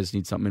if you guys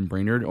need something in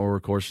Brainerd, or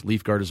of course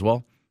Leaf Guard as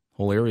well.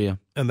 Whole area.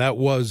 And that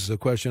was a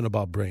question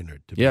about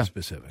Brainerd, to be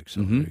specific.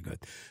 So very good.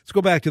 Let's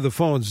go back to the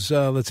phones.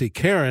 Let's see.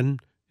 Karen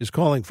is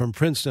calling from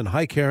Princeton.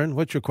 Hi, Karen.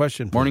 What's your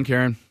question? Morning,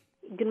 Karen.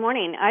 Good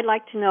morning. I'd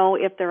like to know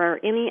if there are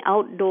any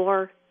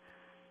outdoor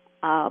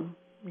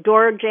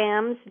door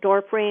jambs,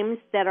 door frames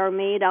that are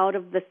made out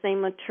of the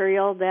same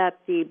material that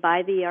the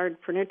by-the-yard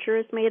furniture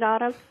is made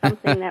out of,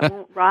 something that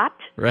won't rot.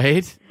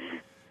 Right?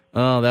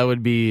 Oh, that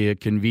would be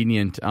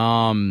convenient.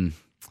 The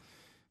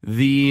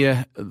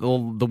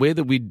way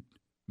that we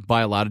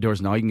buy a lot of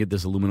doors now, you can get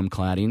this aluminum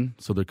cladding,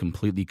 so they're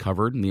completely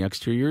covered in the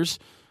exteriors.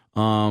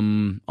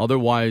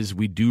 Otherwise,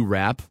 we do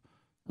wrap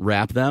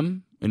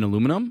them in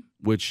aluminum,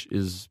 which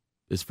is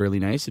fairly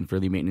nice and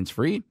fairly maintenance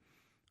free.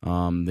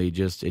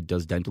 It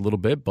does dent a little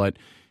bit, but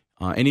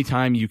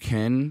anytime you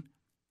can,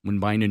 when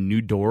buying a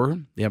new door,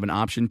 they have an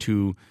option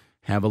to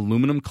have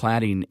aluminum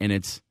cladding, and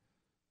it's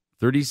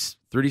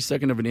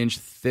 32nd of an inch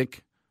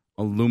thick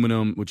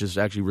aluminum, which is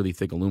actually really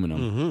thick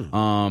aluminum.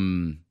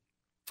 Mm-hmm.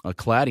 A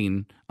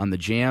cladding on the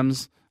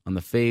jambs, on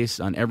the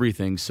face, on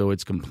everything, so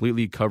it's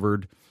completely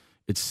covered.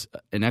 It's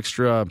an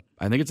extra,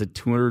 I think it's a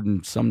 $200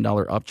 and some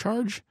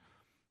upcharge.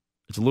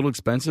 It's a little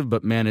expensive,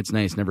 but man, it's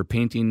nice. Never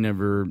painting,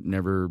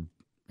 never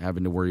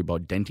having to worry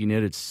about denting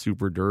it. It's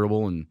super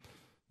durable, and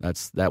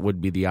that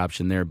would be the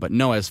option there. But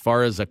no, as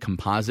far as a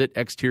composite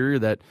exterior,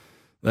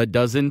 that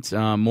doesn't.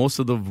 Most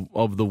of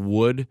the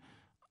wood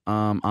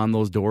on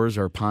those doors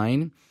are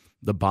pine.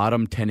 The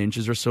bottom 10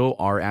 inches or so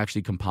are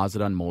actually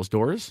composite on most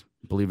doors,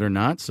 believe it or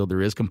not. So there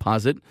is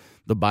composite,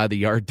 the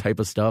by-the-yard type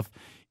of stuff,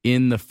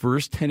 in the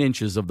first 10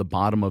 inches of the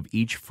bottom of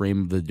each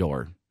frame of the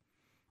door.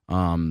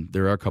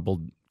 There are a couple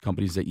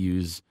companies that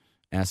use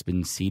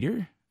aspen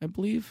cedar, I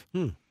believe.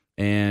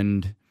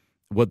 And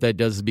what that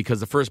does is, because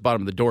the first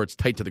bottom of the door, it's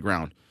tight to the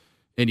ground,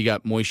 and you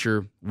got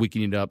moisture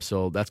weakening it up,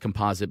 so that's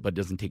composite, but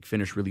doesn't take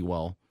finish really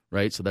well,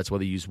 right? So that's why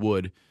they use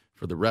wood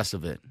for the rest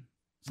of it,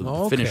 so that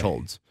the finish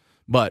holds.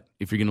 But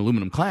if you're going to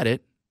aluminum clad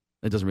it,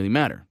 it doesn't really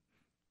matter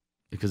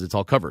because it's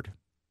all covered.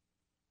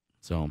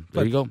 So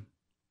there you go.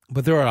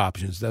 But there are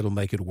options that'll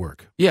make it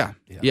work. Yeah.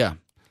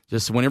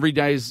 Just whenever you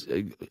guys,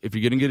 if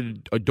you're going to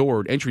get a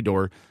door, entry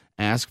door,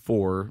 ask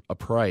for a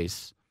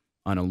price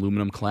on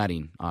aluminum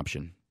cladding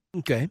option.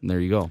 Okay. And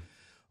there you go.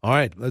 All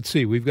right. Let's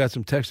see. We've got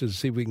some texts to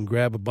see if we can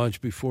grab a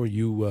bunch before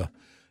you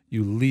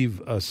leave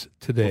us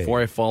today.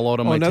 Before I fall out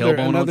on my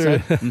tailbone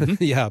outside?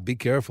 Yeah, be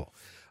careful.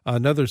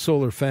 Another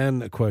solar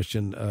fan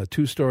question.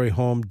 2-story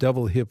home,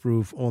 double hip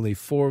roof, only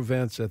 4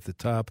 vents at the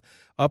top.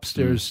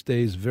 Upstairs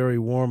stays very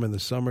warm in the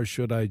summer.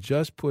 Should I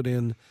just put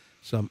in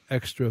some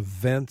extra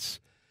vents?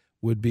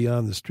 Would be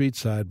on the street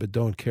side, but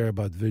don't care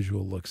about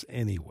visual looks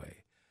anyway.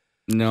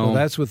 No. So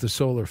that's with the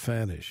solar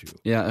fan issue.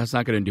 Yeah, that's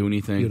not going to do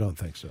anything. You don't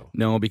think so?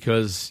 No,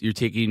 because you're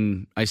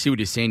taking, I see what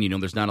he's saying,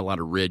 there's not a lot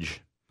of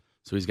ridge.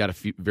 So he's got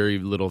very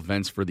little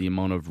vents for the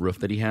amount of roof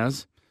that he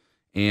has.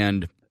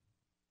 And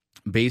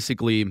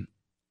basically,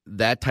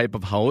 that type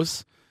of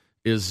house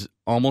is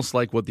almost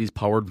like what these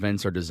powered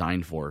vents are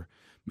designed for,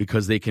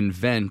 because they can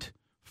vent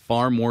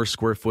far more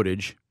square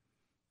footage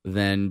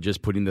than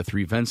just putting the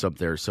 3 vents up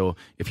there. So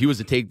if he was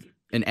to take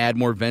and add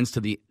more vents to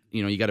the,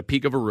 you got a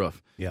peak of a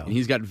roof, and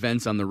he's got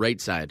vents on the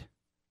right side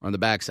or on the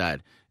back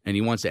side, and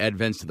he wants to add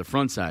vents to the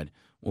front side.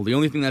 Well, the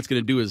only thing that's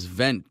going to do is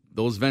vent.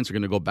 Those vents are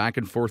going to go back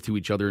and forth to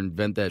each other and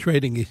vent that.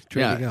 Trading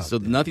out. So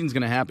nothing's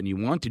going to happen. You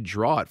want to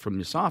draw it from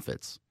your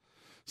soffits.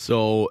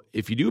 So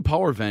if you do a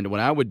power vent, what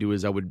I would do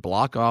is I would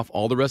block off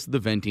all the rest of the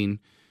venting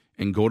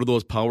and go to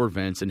those power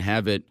vents and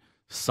have it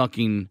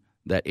sucking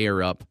that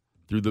air up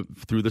through the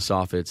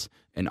soffits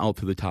and out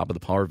through the top of the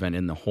power vent,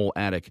 and the whole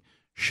attic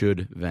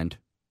should vent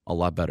a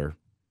lot better.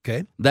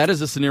 Okay. That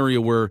is a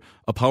scenario where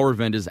a power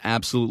vent is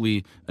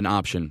absolutely an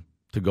option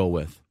to go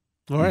with.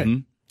 All right. Yep.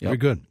 Very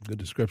good. Good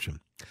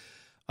description.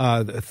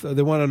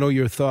 They want to know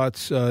your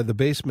thoughts. The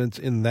basements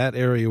in that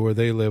area where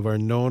they live are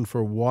known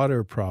for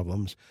water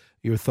problems.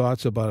 Your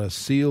thoughts about a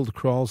sealed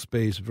crawl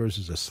space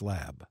versus a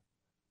slab?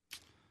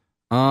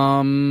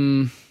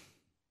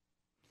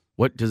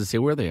 What does it say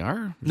where they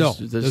are? No,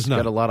 there's not.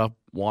 Got a lot of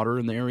water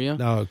in the area.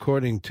 Now,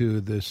 according to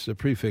this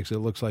prefix, it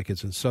looks like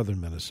it's in southern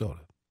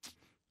Minnesota.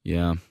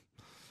 Yeah,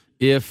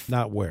 if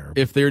not where.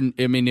 If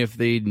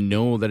they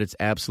know that it's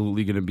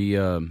absolutely going to be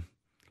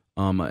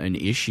an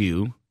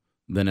issue,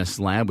 then a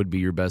slab would be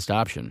your best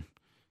option.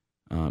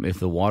 If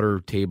the water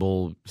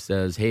table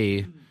says,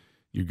 "Hey,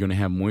 you're going to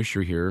have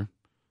moisture here,"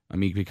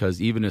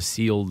 because even a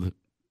sealed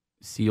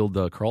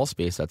crawl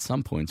space at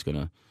some point is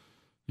going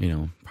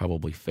to,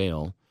 probably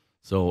fail.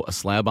 So a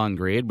slab on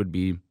grade would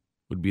be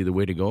the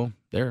way to go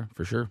there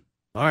for sure.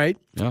 All right.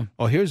 Yeah.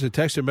 Oh, here's a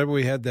text. Remember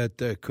we had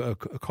that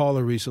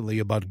caller recently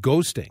about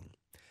ghosting.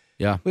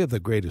 Yeah. We have the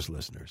greatest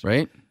listeners.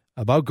 Right?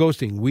 About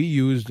ghosting, we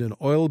used an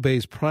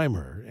oil-based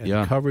primer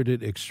and covered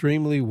it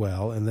extremely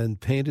well and then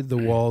painted the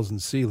walls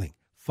and ceiling.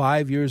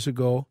 5 years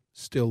ago,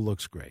 still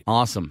looks great.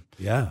 Awesome.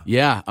 Yeah.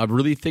 Yeah. A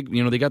really thick,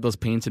 they got those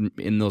paints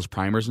in those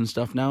primers and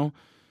stuff now.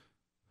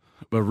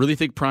 A really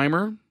thick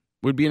primer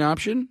would be an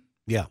option.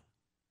 Yeah.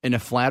 And a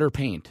flatter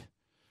paint.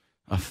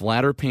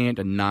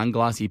 A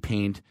non-glossy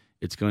paint.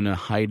 It's going to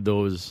hide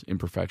those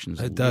imperfections.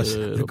 It does.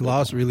 The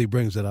gloss really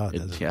brings it out.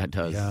 It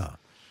does. Yeah.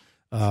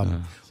 All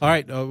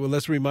right. Well,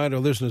 let's remind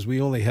our listeners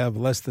we only have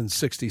less than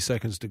 60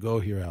 seconds to go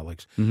here,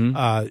 Alex.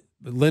 Mm-hmm.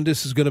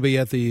 Lindus is going to be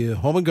at the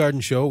Home and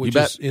Garden Show, which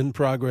is in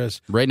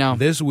progress right now,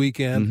 this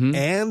weekend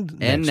and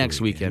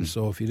next weekend.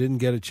 So if you didn't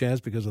get a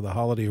chance because of the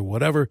holiday or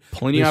whatever,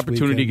 plenty of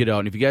opportunity to get out.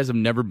 And if you guys have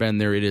never been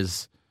there, it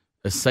is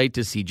a sight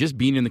to see. Just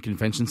being in the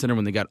convention center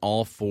when they got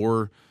all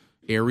 4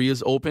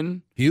 areas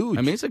open, huge.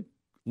 I mean, it's a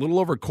little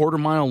over a quarter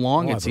mile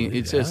long.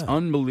 It's just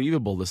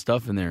unbelievable, the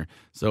stuff in there.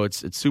 So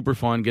it's super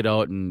fun. Get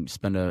out and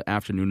spend an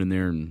afternoon in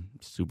there and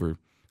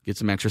get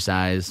some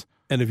exercise.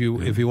 And if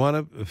you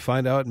want to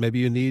find out, maybe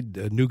you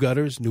need new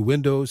gutters, new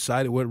windows,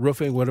 side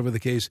roofing, whatever the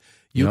case,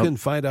 you can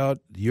find out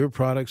your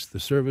products, the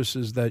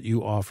services that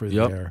you offer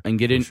there. And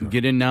get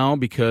in now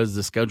because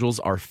the schedules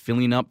are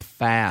filling up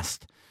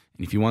fast.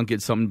 And if you want to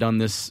get something done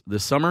this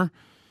summer,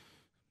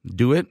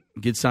 do it.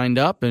 Get signed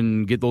up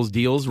and get those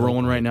deals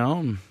rolling right now.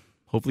 And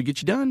hopefully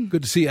get you done.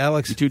 Good to see you,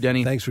 Alex. You too,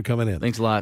 Denny. Thanks for coming in. Thanks a lot.